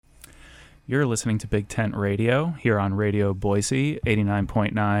You're listening to Big Tent Radio here on Radio Boise,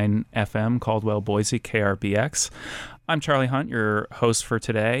 89.9 FM, Caldwell, Boise, KRBX. I'm Charlie Hunt, your host for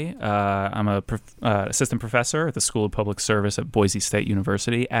today. I'm a assistant professor at the School of Public Service at Boise State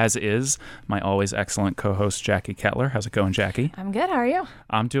University, as is my always excellent co-host, Jackie Kettler. How's it going, Jackie? I'm good. How are you?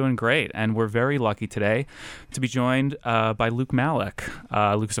 I'm doing great, and we're very lucky today to be joined by Luke Malek.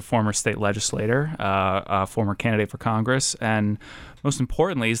 Luke's a former state legislator, a former candidate for Congress, and most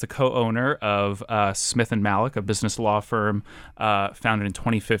importantly, he's the co-owner of Smith & Malek, a business law firm founded in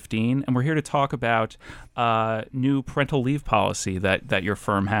 2015. And we're here to talk about new parental leave policy that your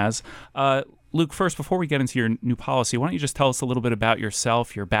firm has. Luke, first, before we get into your new policy, why don't you just tell us a little bit about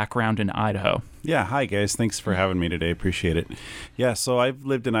yourself, your background in Idaho? Yeah, hi guys. Thanks for having me today. Appreciate it. Yeah, so I've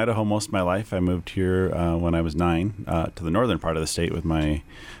lived in Idaho most of my life. I moved here when I was 9 to the northern part of the state with my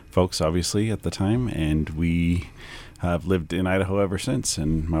folks, obviously, at the time. And we have lived in Idaho ever since,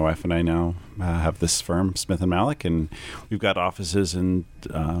 and my wife and I now have this firm, Smith & Malek, and we've got offices in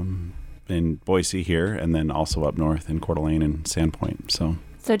Boise here, and then also up north in Coeur d'Alene and Sandpoint.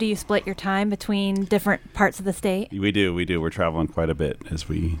 So do you split your time between different parts of the state? We do. We're traveling quite a bit as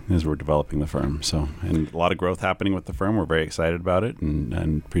we're developing the firm. So, and a lot of growth happening with the firm. We're very excited about it,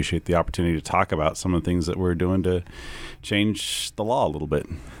 and appreciate the opportunity to talk about some of the things that we're doing to change the law a little bit.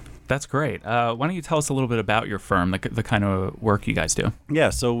 That's great. Why don't you tell us a little bit about your firm, the kind of work you guys do? Yeah,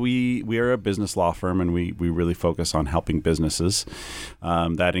 so we are a business law firm, and we really focus on helping businesses.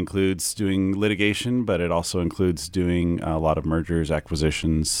 That includes doing litigation, but it also includes doing a lot of mergers,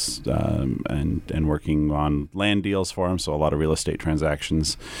 acquisitions, and working on land deals for them, so a lot of real estate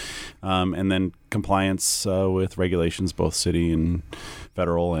transactions. And then compliance with regulations, both city and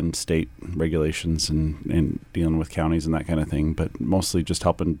federal and state regulations, and dealing with counties and that kind of thing, but mostly just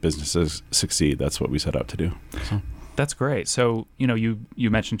helping businesses succeed. That's what we set out to do. So. That's great. So, you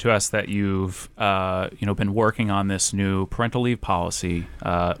mentioned to us that you've, been working on this new parental leave policy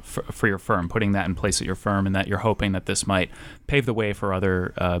for your firm, putting that in place at your firm, and that you're hoping that this might pave the way for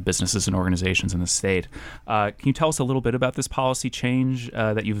other businesses and organizations in the state. Can you tell us a little bit about this policy change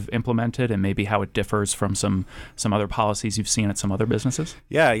that you've implemented, and maybe how it differs from some other policies you've seen at some other businesses?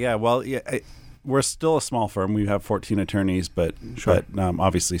 Yeah. Well, we're still a small firm. We have 14 attorneys, but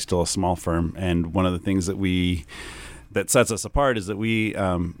obviously still a small firm. And one of the things that sets us apart is that we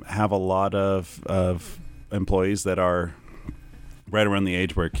have a lot of employees that are right around the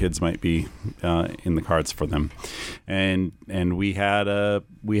age where kids might be in the cards for them, and we had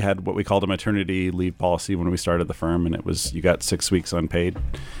what we called a maternity leave policy when we started the firm, and it was you got 6 weeks unpaid,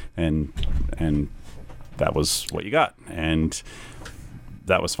 and that was what you got, and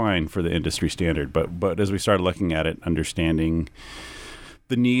that was fine for the industry standard. But as we started looking at it, understanding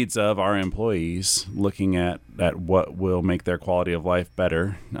the needs of our employees, looking at what will make their quality of life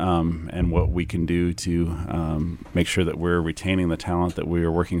better, and what we can do to make sure that we're retaining the talent that we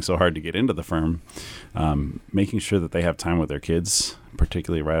are working so hard to get into the firm, making sure that they have time with their kids,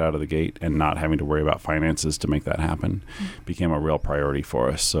 particularly right out of the gate, and not having to worry about finances to make that happen, became a real priority for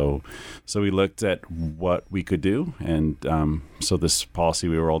us. So we looked at what we could do, and so this policy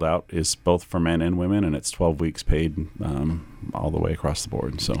we rolled out is both for men and women, and it's 12 weeks paid all the way across the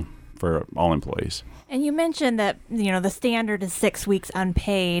board, so for all employees. And you mentioned that, the standard is 6 weeks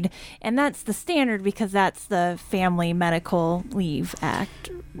unpaid, and that's the standard because that's the Family Medical Leave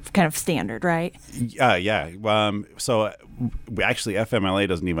Act kind of standard, right? Yeah. So actually, FMLA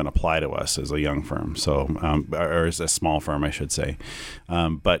doesn't even apply to us as a young firm, or as a small firm, I should say.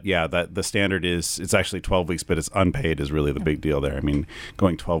 But yeah, that the standard it's actually 12 weeks, but it's unpaid is really the big deal there. I mean,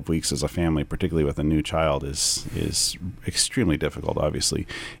 going 12 weeks as a family, particularly with a new child, is extremely difficult. Obviously,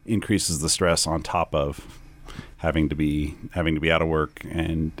 increases the stress on top of having to be out of work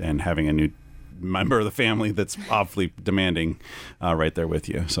and having a new member of the family that's awfully demanding right there with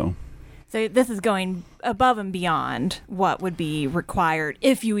you. So this is going above and beyond what would be required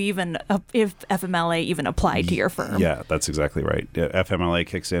if FMLA even applied to your firm. Yeah, that's exactly right. FMLA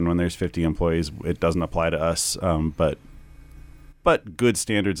kicks in when there's 50 employees. It doesn't apply to us, but good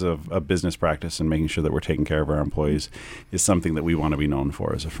standards of business practice and making sure that we're taking care of our employees is something that we want to be known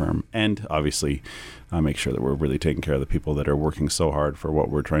for as a firm. And obviously, make sure that we're really taking care of the people that are working so hard for what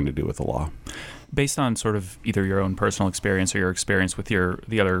we're trying to do with the law. Based on sort of either your own personal experience or your experience with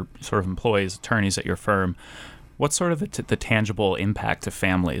the other sort of employees, attorneys at your firm, what's sort of the tangible impact to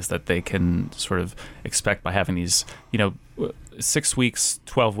families that they can sort of expect by having these, 6 weeks,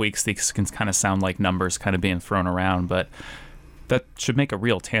 12 weeks? These can kind of sound like numbers kind of being thrown around, but that should make a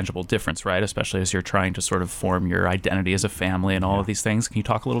real tangible difference, right? Especially as you're trying to sort of form your identity as a family and all of these things. Can you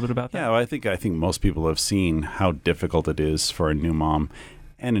talk a little bit about that? Yeah, well, I think most people have seen how difficult it is for a new mom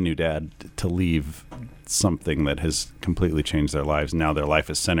and a new dad to leave something that has completely changed their lives. Now their life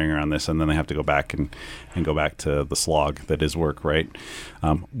is centering around this, and then they have to go back and go back to the slog that is work, right?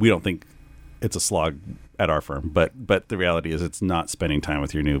 We don't think it's a slog at our firm, but the reality is it's not spending time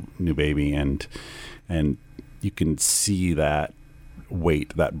with your new baby, and you can see that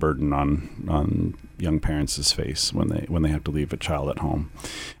weight, that burden on young parents' face when they have to leave a child at home.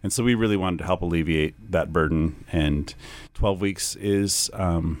 And so we really wanted to help alleviate that burden, and 12 weeks is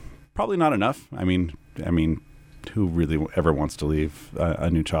probably not enough. I mean, who really ever wants to leave a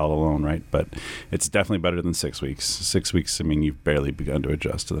new child alone, right? But it's definitely better than 6 weeks. 6 weeks, I mean, you've barely begun to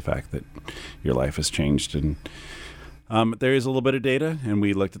adjust to the fact that your life has changed. And there is a little bit of data, and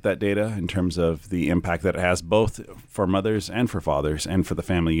we looked at that data in terms of the impact that it has both for mothers and for fathers and for the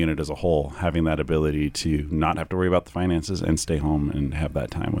family unit as a whole, having that ability to not have to worry about the finances and stay home and have that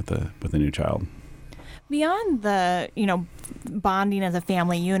time with a new child. Beyond the, bonding as a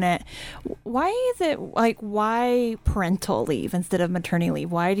family unit, why is it why parental leave instead of maternity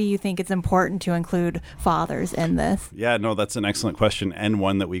leave? Why do you think it's important to include fathers in this? Yeah, no, that's an excellent question, and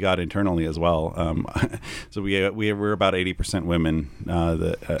one that we got internally as well. So we're about 80% women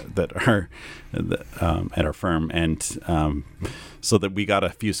that are at our firm, and so that we got a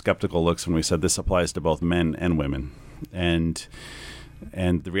few skeptical looks when we said this applies to both men and women, and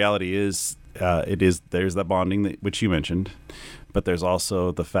the reality is, there's that bonding which you mentioned, but there's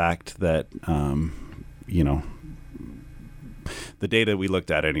also the fact that the data we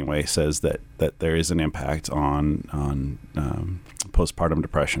looked at anyway says that there is an impact on postpartum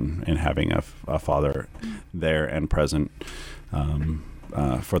depression and having a father there and present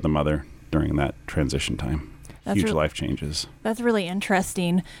for the mother during that transition time. Huge life changes. That's really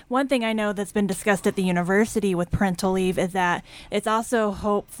interesting. One thing I know that's been discussed at the university with parental leave is that it's also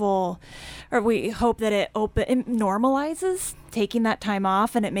hopeful, or we hope that it normalizes taking that time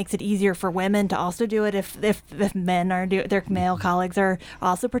off, and it makes it easier for women to also do it if men are their male colleagues are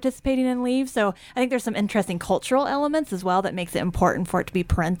also participating in leave. So I think there's some interesting cultural elements as well that makes it important for it to be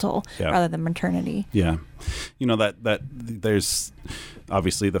parental rather than maternity. Yeah, that there's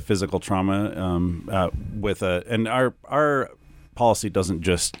obviously the physical trauma and our policy doesn't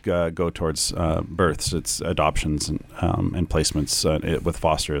just go towards births; it's adoptions and placements with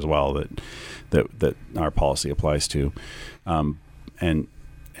foster as well that our policy applies to, and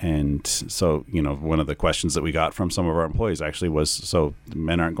so one of the questions that we got from some of our employees actually was, so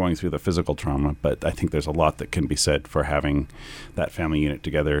men aren't going through the physical trauma, but I think there's a lot that can be said for having that family unit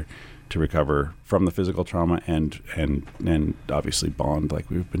together to recover from the physical trauma and obviously bond like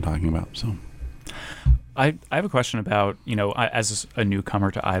we've been talking about. So I have a question about, as a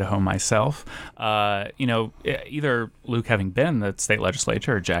newcomer to Idaho myself, either Luke having been in the state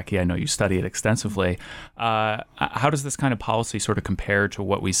legislature, or Jackie, I know you study it extensively. How does this kind of policy sort of compare to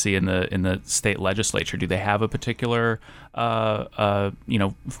what we see in the state legislature? Do they have a particular, parental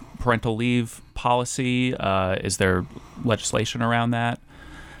leave policy? Is there legislation around that?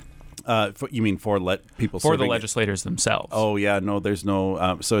 You mean for people for the legislators themselves? Oh yeah, no, there's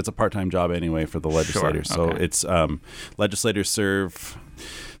no. So it's a part-time job anyway for the legislators. Sure, okay. So it's legislators serve.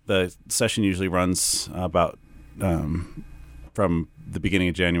 The session usually runs about from the beginning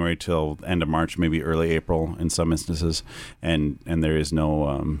of January till end of March, maybe early April in some instances, and there is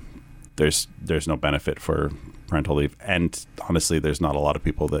no there's no benefit for parental leave, and honestly, there's not a lot of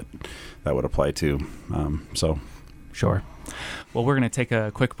people that would apply to. Sure. Well, we're going to take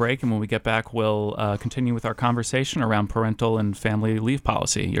a quick break, and when we get back, we'll continue with our conversation around parental and family leave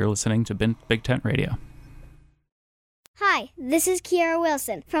policy. You're listening to Big Tent Radio. Hi, this is Kiara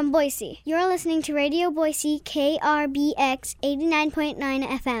Wilson from Boise. You're listening to Radio Boise KRBX 89.9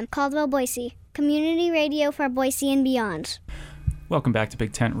 FM, Caldwell, Boise. Community radio for Boise and beyond. Welcome back to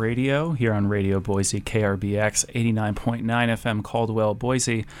Big Tent Radio here on Radio Boise, KRBX 89.9 FM, Caldwell,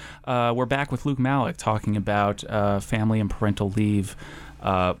 Boise. We're back with Luke Malek talking about family and parental leave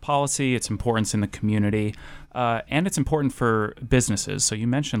policy, its importance in the community, and it's important for businesses. So you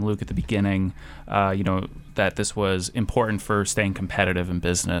mentioned, Luke, at the beginning, that this was important for staying competitive in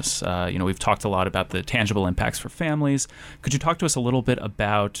business. We've talked a lot about the tangible impacts for families. Could you talk to us a little bit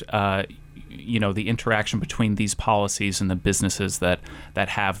about the interaction between these policies and the businesses that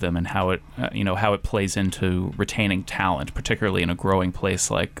have them, and how it plays into retaining talent, particularly in a growing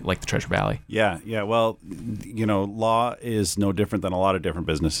place like the Treasure Valley? Yeah. Well, law is no different than a lot of different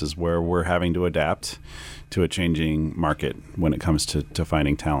businesses where we're having to adapt to a changing market when it comes to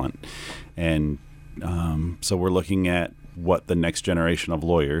finding talent, and so we're looking at what the next generation of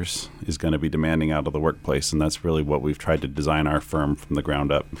lawyers is going to be demanding out of the workplace, and that's really what we've tried to design our firm from the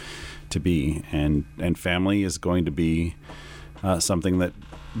ground up to be. And family is going to be something that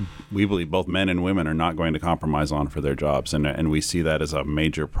we believe both men and women are not going to compromise on for their jobs, and we see that as a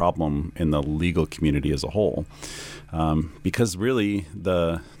major problem in the legal community as a whole, because really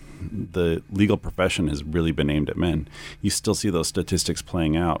the legal profession has really been aimed at men. You still see those statistics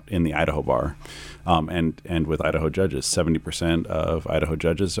playing out in the Idaho bar, and with Idaho judges. 70% of Idaho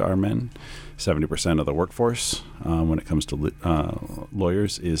judges are men. 70% of the workforce, when it comes to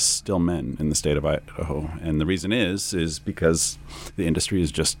lawyers, is still men in the state of Idaho. And the reason is because the industry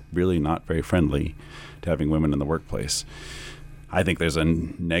is just really not very friendly to having women in the workplace. I think there's a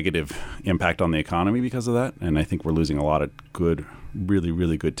negative impact on the economy because of that, and I think we're losing a lot of good, really,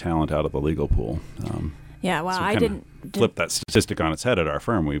 really good talent out of the legal pool. Yeah, well, so I didn't flip that statistic on its head at our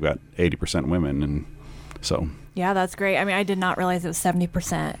firm. We've got 80% women, and so. Yeah, that's great. I mean, I did not realize it was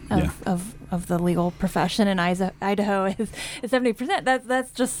 70% of the legal profession in Idaho is 70%.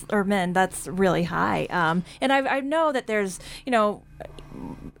 That's just, or men, that's really high. And I know that there's,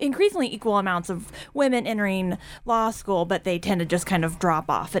 increasingly equal amounts of women entering law school, but they tend to just kind of drop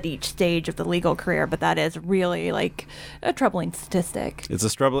off at each stage of the legal career. But that is really like a troubling statistic. It's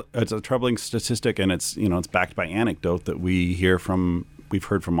a troubling statistic, and it's backed by anecdote that we've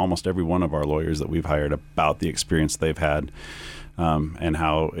heard from almost every one of our lawyers that we've hired about the experience they've had, and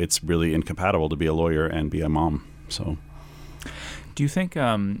how it's really incompatible to be a lawyer and be a mom. So, do you think?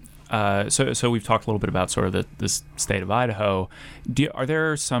 So we've talked a little bit about sort of this state of Idaho. Are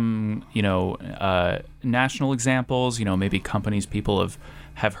there some national examples? Maybe companies people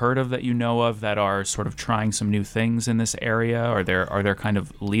have heard of that of that are sort of trying some new things in this area? Are there kind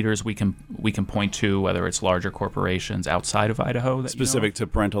of leaders we can point to, whether it's larger corporations outside of Idaho that specific to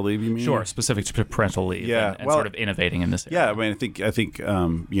parental leave? You mean? Sure, specific to parental leave. Yeah, and sort of innovating in this area. Yeah, I mean, I think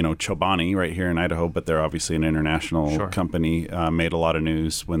Chobani right here in Idaho, but they're obviously an international company. Made a lot of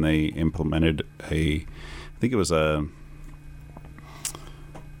news when they implemented I think it was a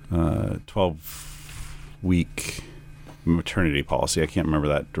 12-week maternity policy. I can't remember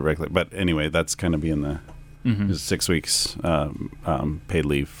that directly, but anyway, that's kind of being the 6 weeks paid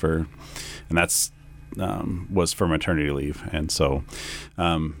leave for, and that's was for maternity leave. And so,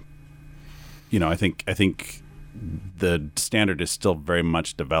 I think the standard is still very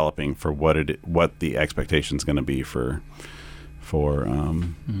much developing for what the expectation is going to be for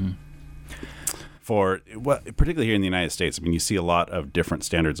particularly here in the United States. I mean, you see a lot of different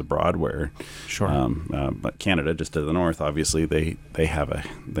standards abroad where, but Canada, just to the north, obviously they have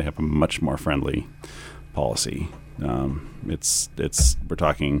a much more friendly policy. We're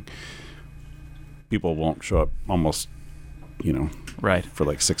talking people won't show up almost, for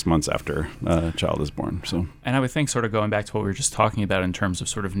like 6 months after a child is born. So, and I would think, sort of going back to what we were just talking about in terms of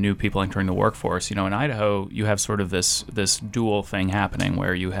sort of new people entering the workforce. In Idaho, you have sort of this dual thing happening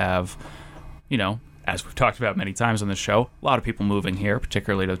where you have, as we've talked about many times on this show, a lot of people moving here,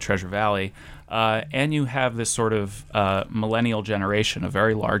 particularly to the Treasure Valley, and you have this sort of millennial generation, a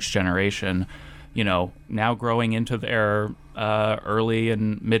very large generation, now growing into their early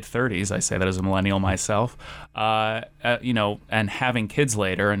and mid-30s. I say that as a millennial myself, and having kids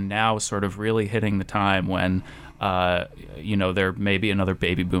later, and now sort of really hitting the time when there may be another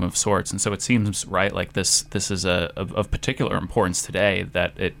baby boom of sorts. And so it seems, right, like this is of particular importance today,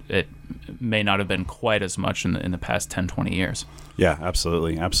 that it may not have been quite as much in the past 10, 20 years. Yeah,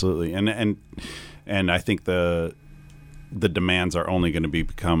 absolutely. And I think the demands are only going to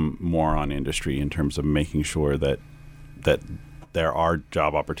become more on industry in terms of making sure that there are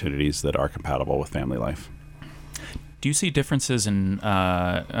job opportunities that are compatible with family life. Do you see differences in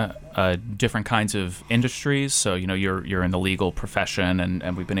different kinds of industries? So, you're in the legal profession,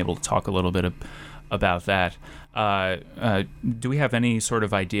 and we've been able to talk a little bit about that. Do we have any sort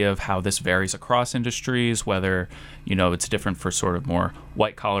of idea of how this varies across industries, whether, it's different for sort of more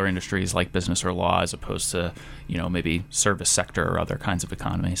white-collar industries like business or law as opposed to, maybe service sector or other kinds of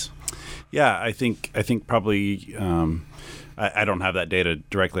economies? Yeah, I think probably I don't have that data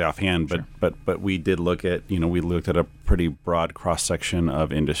directly offhand, but we did look at, we looked at a pretty broad cross-section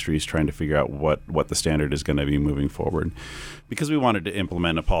of industries trying to figure out what the standard is going to be moving forward, because we wanted to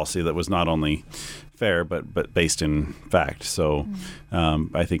implement a policy that was not only fair but based in fact. So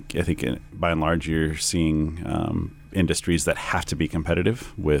I think by and large you're seeing industries that have to be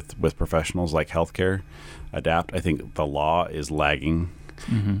competitive with professionals like healthcare adapt. I think the law is lagging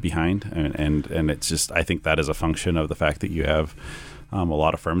behind, and it's just, I think that is a function of the fact that you have a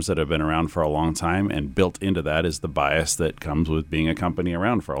lot of firms that have been around for a long time, and built into that is the bias that comes with being a company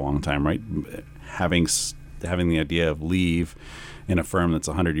around for a long time, right? Having the idea of leave in a firm that's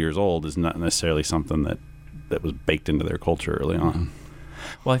 100 years old is not necessarily something that was baked into their culture early on.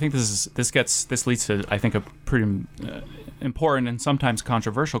 Well, I think this leads to, I think, a pretty important and sometimes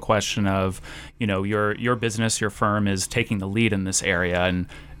controversial question of, your business, your firm is taking the lead in this area, and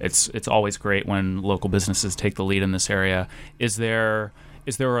it's always great when local businesses take the lead in this area. Is there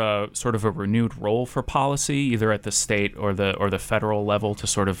a sort of a renewed role for policy, either at the state or the federal level, to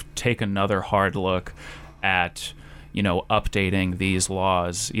sort of take another hard look at updating these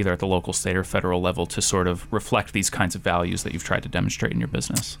laws, either at the local, state, or federal level, to sort of reflect these kinds of values that you've tried to demonstrate in your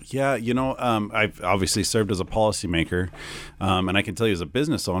business? Yeah, I've obviously served as a policymaker, and I can tell you as a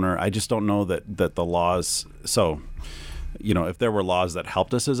business owner, I just don't know that the laws. So, if there were laws that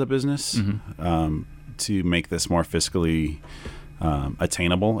helped us as a business to make this more fiscally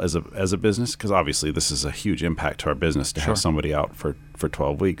attainable as a business, because obviously this is a huge impact to our business to have somebody out for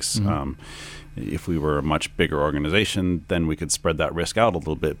 12 weeks. If we were a much bigger organization, then we could spread that risk out a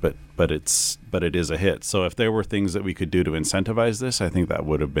little bit, but it is a hit. So if there were things that we could do to incentivize this, I think that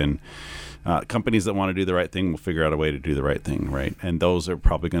would have been companies that want to do the right thing will figure out a way to do the right thing, right? And those are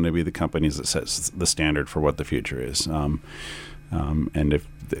probably going to be the companies that sets the standard for what the future is. And if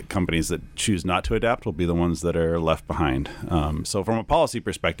the companies that choose not to adapt will be the ones that are left behind. So from a policy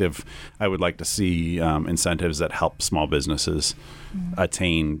perspective, I would like to see incentives that help small businesses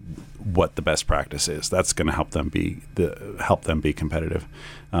attain what the best practice is. That's going to help them be competitive.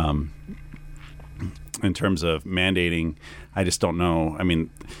 In terms of mandating, I just don't know. I mean,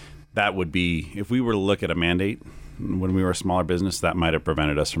 that would be, if we were to look at a mandate when we were a smaller business, that might have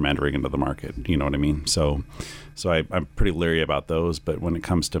prevented us from entering into the market. You know what I mean? So I'm pretty leery about those. But when it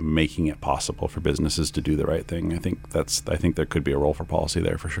comes to making it possible for businesses to do the right thing, I think there could be a role for policy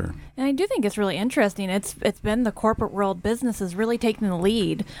there for sure. And I do think it's really interesting. It's been the corporate world, businesses really taking the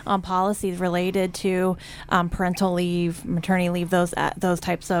lead on policies related to parental leave, maternity leave, those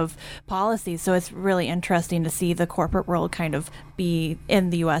types of policies. So it's really interesting to see the corporate world kind of be in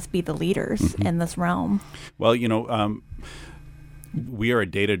the U.S. be the leaders in this realm. Well, we are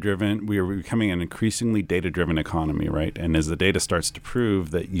we are becoming an increasingly data-driven economy, right? And as the data starts to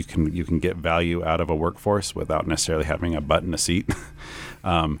prove that you can get value out of a workforce without necessarily having a butt in a seat,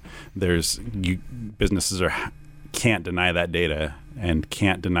 businesses can't deny that data and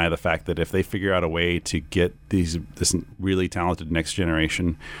can't deny the fact that if they figure out a way to get this really talented next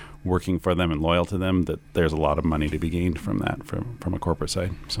generation working for them and loyal to them, that there's a lot of money to be gained from that from a corporate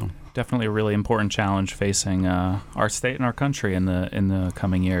side. So definitely a really important challenge facing our state and our country in the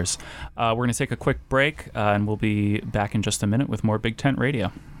coming years. We're going to take a quick break, and we'll be back in just a minute with more Big Tent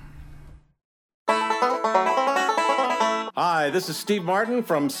Radio. Hi, this is Steve Martin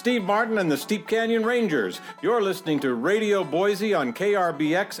from Steve Martin and the Steep Canyon Rangers. You're listening to Radio Boise on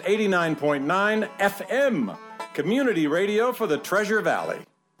KRBX 89.9 FM, community radio for the Treasure Valley.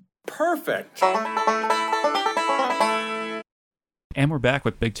 Perfect. And we're back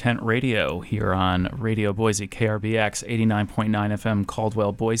with Big Tent Radio here on Radio Boise, KRBX 89.9 FM,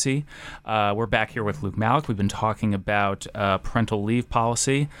 Caldwell, Boise. We're back here with Luke Malek. We've been talking about parental leave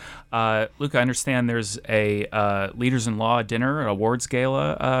policy. Luke, I understand there's a Leaders in Law dinner, an awards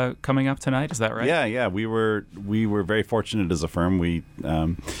gala coming up tonight. Is that right? Yeah. We were very fortunate as a firm. We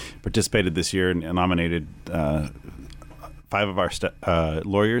participated this year and nominated 5 of our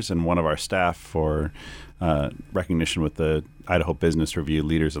lawyers and 1 of our staff for recognition with the Idaho Business Review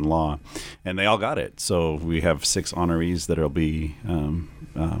Leaders in Law, and they all got it. So we have 6 honorees that will be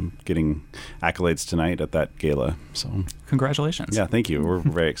getting accolades tonight at that gala. So congratulations. Yeah, thank you. We're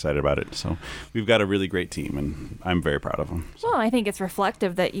very excited about it. So we've got a really great team, and I'm very proud of them. So. Well, I think it's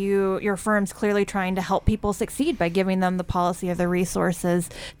reflective that your firm's clearly trying to help people succeed by giving them the policy or the resources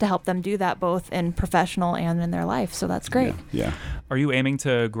to help them do that, both in professional and in their life. So that's great. Yeah. Are you aiming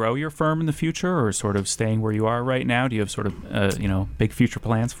to grow your firm in the future, or sort of staying where you are right now? Do you have sort of big future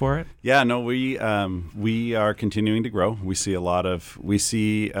plans for it? Yeah, no, we are continuing to grow. We see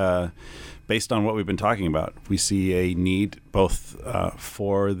based on what we've been talking about, we see a need both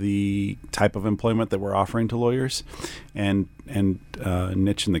for the type of employment that we're offering to lawyers, and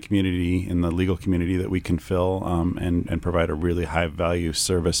niche in the community, in the legal community, that we can fill and provide a really high value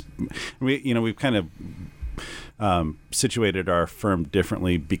service. We've kind of situated our firm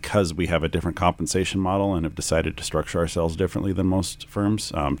differently because we have a different compensation model and have decided to structure ourselves differently than most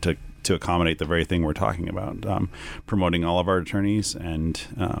firms to accommodate the very thing we're talking about, promoting all of our attorneys and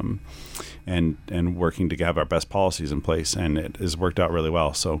working to have our best policies in place. And it has worked out really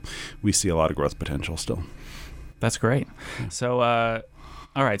well. So we see a lot of growth potential still. That's great. So,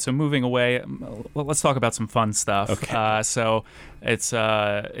 all right. So moving away, let's talk about some fun stuff. Okay. So it's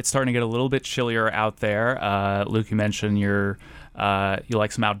starting to get a little bit chillier out there. Luke, you mentioned you're you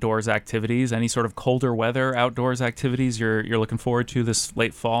like some outdoors activities. Any sort of colder weather outdoors activities you're looking forward to this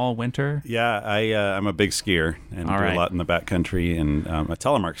late fall, winter? Yeah, I'm a big skier and do a lot in the backcountry, and a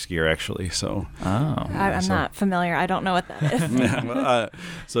telemark skier actually. So I'm not familiar. I don't know what that is.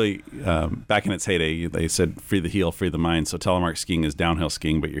 Back in its heyday, they said free the heel, free the mind. So telemark skiing is downhill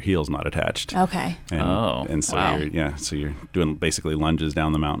skiing, but your heel's not attached. Okay. And so you're doing basically lunges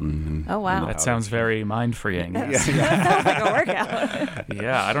down the mountain. Oh wow, that sounds very mind freeing. That sounds like a workout.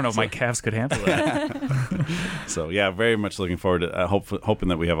 Yeah, I don't know if my calves could handle it. So very much looking forward to hoping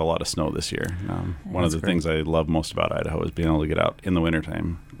that we have a lot of snow this year. One of the things I love most about Idaho is being able to get out in the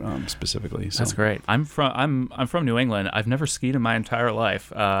wintertime, specifically. So. That's great. I'm from New England. I've never skied in my entire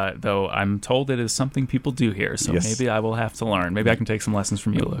life, though I'm told it is something people do here. So maybe I will have to learn. Maybe I can take some lessons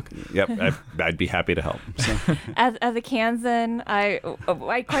from you, Luke. Yep, I'd be happy to help. So. As a Kansan, I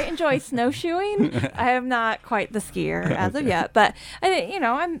quite enjoy snowshoeing. I am not quite the skier as of yet, but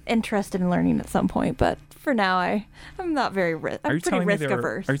I'm interested in learning at some point. But for now, I'm not very I'm pretty risk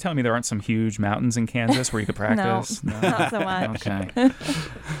averse. Are you telling me there aren't some huge mountains in Kansas where you could practice? No, not so much. Okay.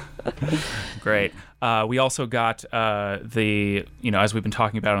 Great. We also got as we've been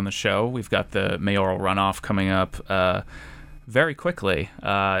talking about on the show, we've got the mayoral runoff coming up very quickly. In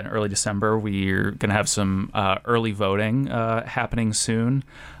early December, we're going to have some early voting happening soon.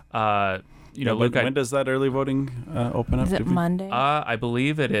 Luke, when does that early voting open up? Is it Monday? I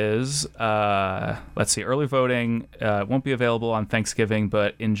believe it is. Let's see. Early voting won't be available on Thanksgiving,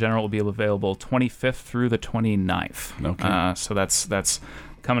 but in general will be available 25th through the 29th. Okay. So that's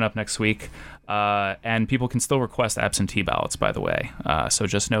coming up next week. And people can still request absentee ballots, by the way. So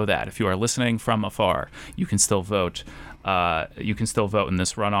just know that. If you are listening from afar, you can still vote. You can still vote in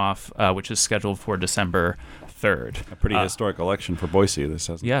this runoff, which is scheduled for December 3rd. A pretty historic election for Boise.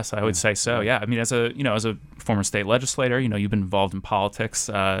 Yes, I would say so. Yeah, I mean, as a former state legislator, you've been involved in politics.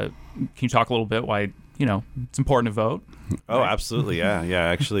 Can you talk a little bit why it's important to vote? Oh, right? Absolutely. Yeah.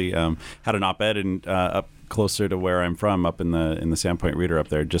 Actually, had an op-ed and up closer to where I'm from, up in the Sandpoint Reader up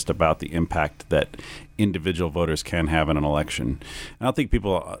there, just about the impact that individual voters can have in an election. And I don't think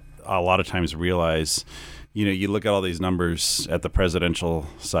people a lot of times realize. You look at all these numbers at the presidential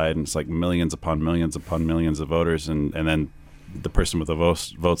side, and it's like millions upon millions upon millions of voters, and then the person with the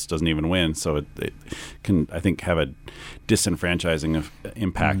votes doesn't even win. So it can, I think, have a disenfranchising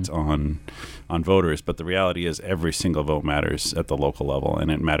impact on voters. But the reality is every single vote matters at the local level, and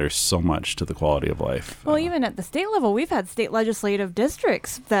it matters so much to the quality of life. Well, even at the state level, we've had state legislative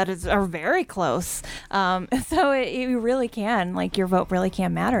districts that are very close. So you really can, your vote really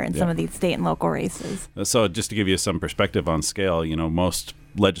can matter in some of these state and local races. So just to give you some perspective on scale, most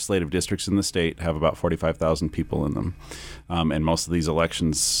legislative districts in the state have about 45,000 people in them. And most of these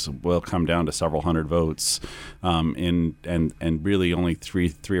elections will come down to several hundred votes, and really only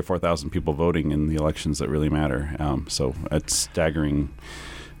 3,000 or 4,000 people voting in the elections that really matter. So it's staggering.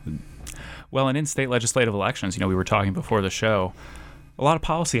 Well, and in state legislative elections, we were talking before the show, a lot of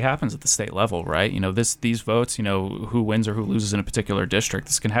policy happens at the state level, right? These votes, who wins or who loses in a particular district,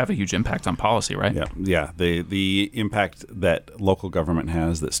 this can have a huge impact on policy, right? Yeah. The impact that local government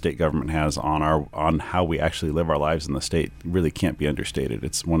has, that state government has on how we actually live our lives in the state really can't be understated.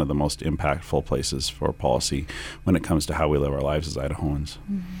 It's one of the most impactful places for policy when it comes to how we live our lives as Idahoans.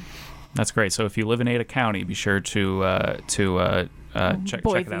 Mm-hmm. That's great. So if you live in Ada County, be sure to check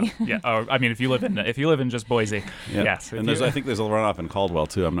it out. Yeah. I mean, if you live in just Boise, yes. And I think there's a runoff in Caldwell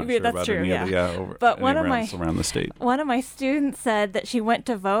too. I'm not sure about any other. Yeah. But around the state. One of my students said that she went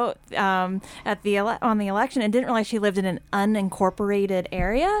to vote on the election and didn't realize she lived in an unincorporated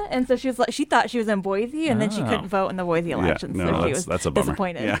area, and so she thought she was in Boise, and then she couldn't vote in the Boise election. That's a bummer.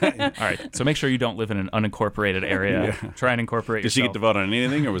 Disappointed. Yeah. All right. So make sure you don't live in an unincorporated area. Try and incorporate. Did she get to vote on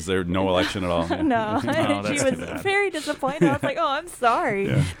anything, or was there no election at all? No. She was very disappointed. I was like, I'm sorry.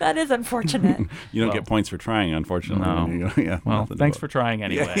 Yeah. That is unfortunate. You don't get points for trying, unfortunately. No. Well, thanks for trying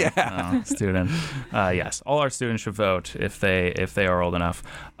anyway, student. Yes, all our students should vote if they are old enough.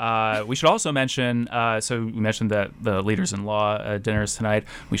 We should also mention, so we mentioned that the Leaders in Law dinner is tonight.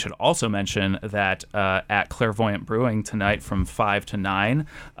 We should also mention that at Clairvoyant Brewing tonight from 5 to 9,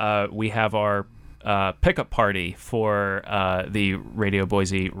 we have our pickup party for the Radio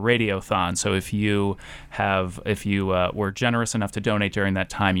Boise Radiothon. So if you were generous enough to donate during that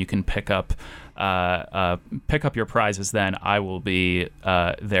time, you can pick up pick up your prizes, then I will be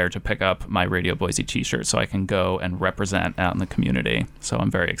there to pick up my Radio Boise t-shirt so I can go and represent out in the community. So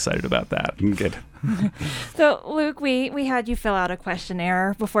I'm very excited about that. Good. So, Luke, we had you fill out a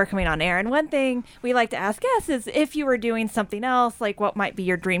questionnaire before coming on air. And one thing we like to ask guests is if you were doing something else, like what might be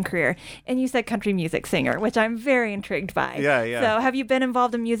your dream career. And you said country music singer, which I'm very intrigued by. Yeah. So have you been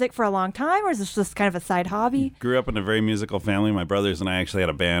involved in music for a long time, or is this just kind of a side hobby? Grew up in a very musical family. My brothers and I actually had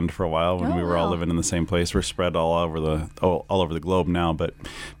a band for a while when we were all living in the same place. We're spread all over the globe now, but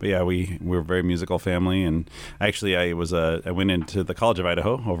yeah, we're a very musical family. And actually, I went into the College of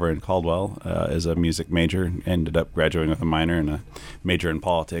Idaho over in Caldwell as a music major. Ended up graduating with a minor and a major in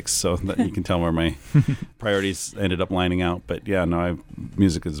politics, so that you can tell where my priorities ended up lining out. But yeah, no,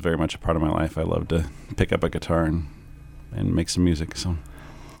 music is very much a part of my life. I love to pick up a guitar and make some music. So.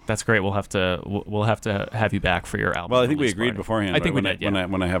 That's great. We'll have to have you back for your album. Well, I think we agreed beforehand. I think we did. Yeah.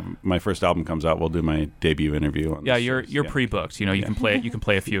 When I have my first album comes out, we'll do my debut interview. On You're pre-booked. You can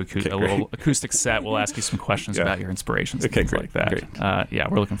play a few little acoustic set. We'll ask you some questions about your inspirations and things like that.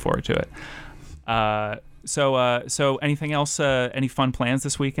 Great. We're looking forward to it. So anything else? Any fun plans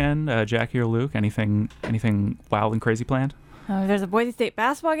this weekend, Jackie or Luke? Anything wild and crazy planned? There's a Boise State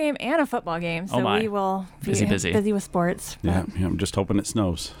basketball game and a football game, so we will be busy with sports. Yeah, I'm just hoping it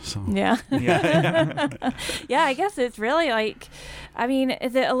snows. So. Yeah. Yeah, I guess it's really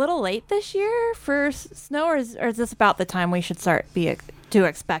is it a little late this year for snow, or is this about the time we should start to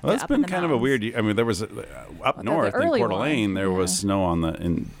expect well, it? It's been kind of a weird. I mean, there was up north in Coeur d'Alene, there was snow on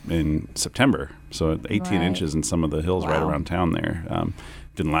in September, so 18 inches in some of the hills right around town there.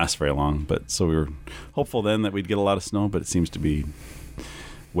 Didn't last very long, but so we were hopeful then that we'd get a lot of snow, but it seems to be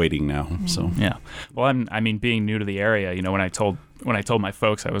waiting now. So yeah. Well, being new to the area, when I told my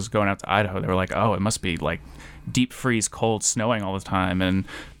folks I was going out to Idaho, they were like, "Oh, it must be like deep freeze cold, snowing all the time." And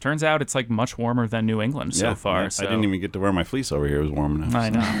turns out it's like much warmer than New England so far. Yeah. So. I didn't even get to wear my fleece over here. It was warm enough. I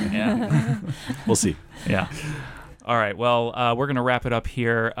know. Yeah. We'll see. Yeah. All right. Well, we're going to wrap it up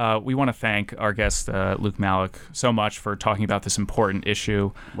here. We want to thank our guest, Luke Malek, so much for talking about this important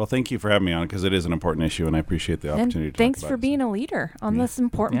issue. Well, thank you for having me on, because it is an important issue, and I appreciate the opportunity to talk thanks about for it. being a leader on this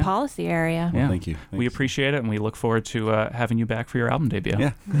important policy area. Well, thank you. We appreciate it, and we look forward to having you back for your album debut.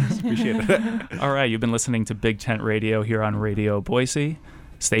 Yeah, appreciate it. All right. You've been listening to Big Tent Radio here on Radio Boise.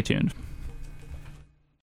 Stay tuned.